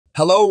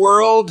Hello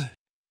world!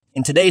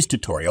 In today's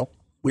tutorial,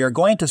 we are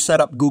going to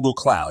set up Google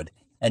Cloud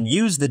and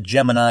use the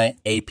Gemini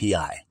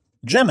API.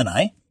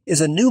 Gemini is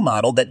a new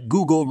model that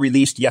Google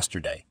released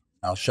yesterday.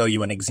 I'll show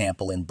you an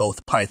example in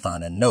both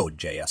Python and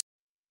Node.js.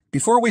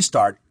 Before we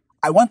start,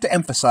 I want to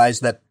emphasize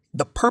that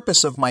the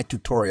purpose of my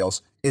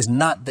tutorials is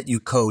not that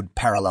you code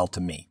parallel to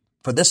me.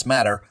 For this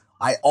matter,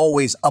 I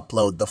always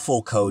upload the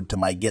full code to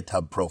my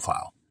GitHub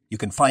profile. You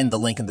can find the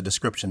link in the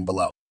description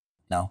below.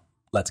 Now,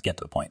 let's get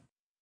to the point.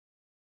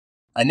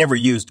 I never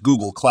used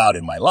Google Cloud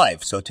in my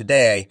life, so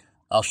today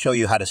I'll show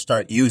you how to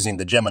start using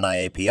the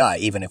Gemini API,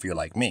 even if you're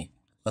like me.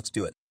 Let's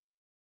do it.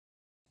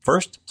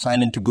 First,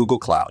 sign into Google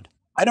Cloud.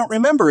 I don't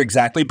remember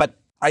exactly, but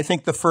I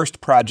think the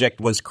first project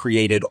was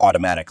created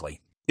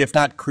automatically. If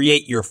not,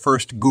 create your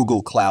first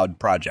Google Cloud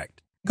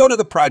project. Go to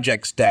the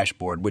project's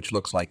dashboard, which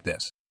looks like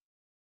this.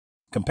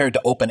 Compared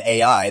to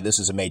OpenAI, this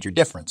is a major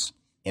difference.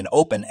 In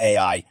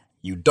OpenAI,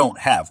 you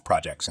don't have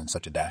projects in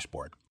such a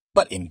dashboard.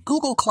 But in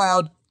Google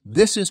Cloud,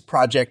 this is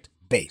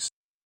project-based.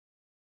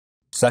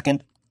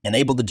 Second,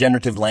 enable the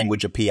Generative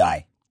Language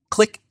API.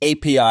 Click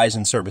APIs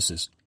and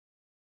Services.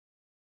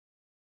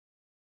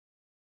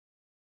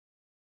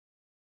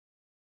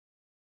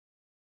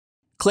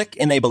 Click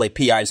Enable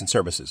APIs and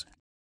Services.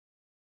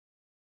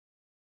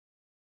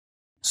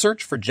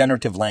 Search for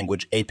Generative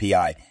Language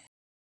API.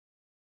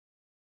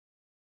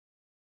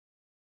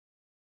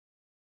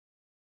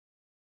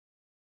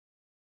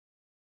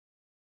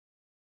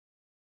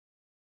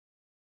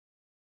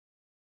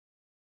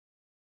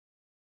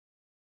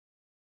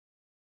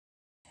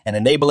 And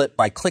enable it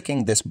by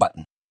clicking this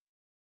button.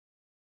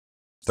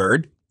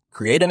 Third,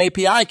 create an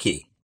API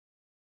key.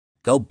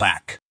 Go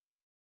back.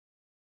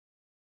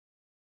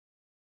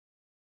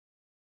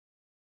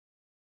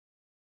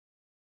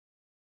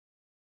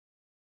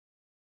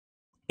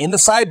 In the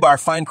sidebar,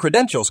 find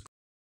Credentials.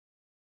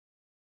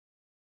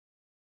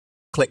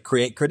 Click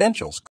Create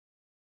Credentials.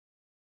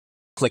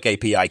 Click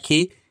API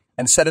Key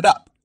and set it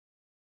up.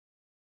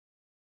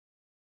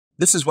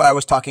 This is what I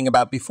was talking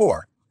about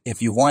before. If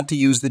you want to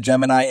use the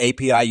Gemini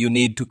API, you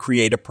need to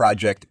create a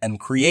project and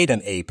create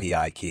an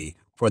API key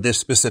for this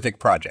specific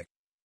project.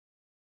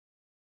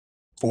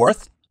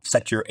 Fourth,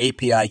 set your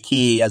API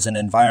key as an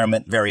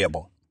environment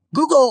variable.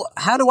 Google,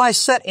 how do I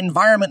set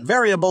environment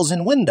variables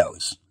in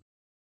Windows?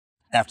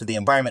 After the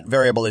environment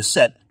variable is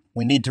set,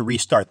 we need to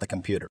restart the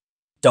computer.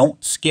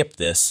 Don't skip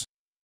this.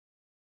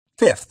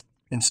 Fifth,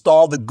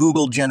 install the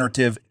Google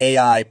Generative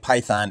AI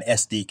Python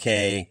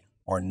SDK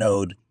or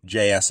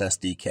Node.js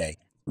SDK.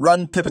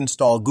 Run pip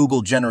install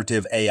Google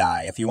Generative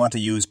AI if you want to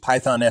use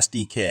Python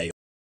SDK,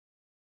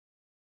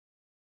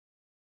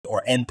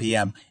 or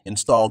npm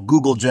install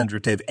Google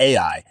Generative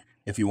AI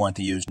if you want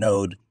to use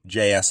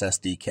Node.js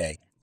SDK.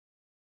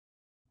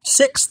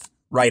 Sixth,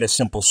 write a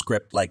simple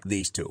script like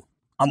these two.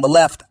 On the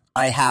left,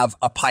 I have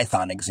a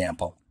Python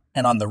example,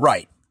 and on the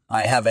right,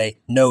 I have a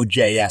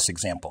Node.js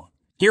example.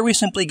 Here we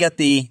simply get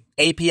the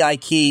API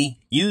key,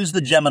 use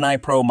the Gemini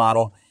Pro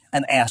model,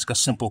 and ask a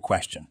simple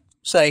question.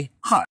 Say,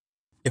 hi.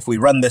 If we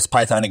run this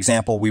Python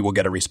example, we will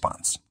get a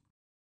response.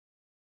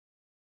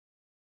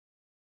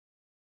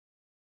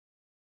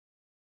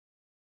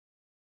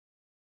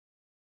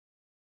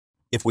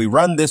 If we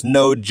run this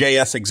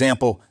Node.js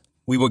example,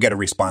 we will get a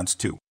response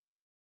too.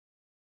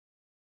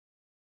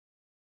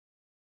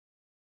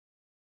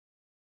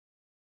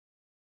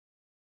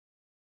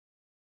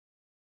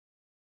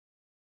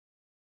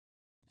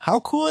 How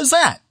cool is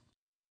that?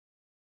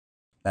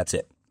 That's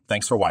it.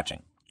 Thanks for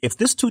watching. If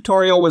this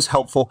tutorial was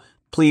helpful,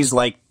 please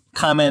like,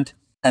 comment,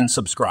 and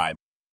subscribe.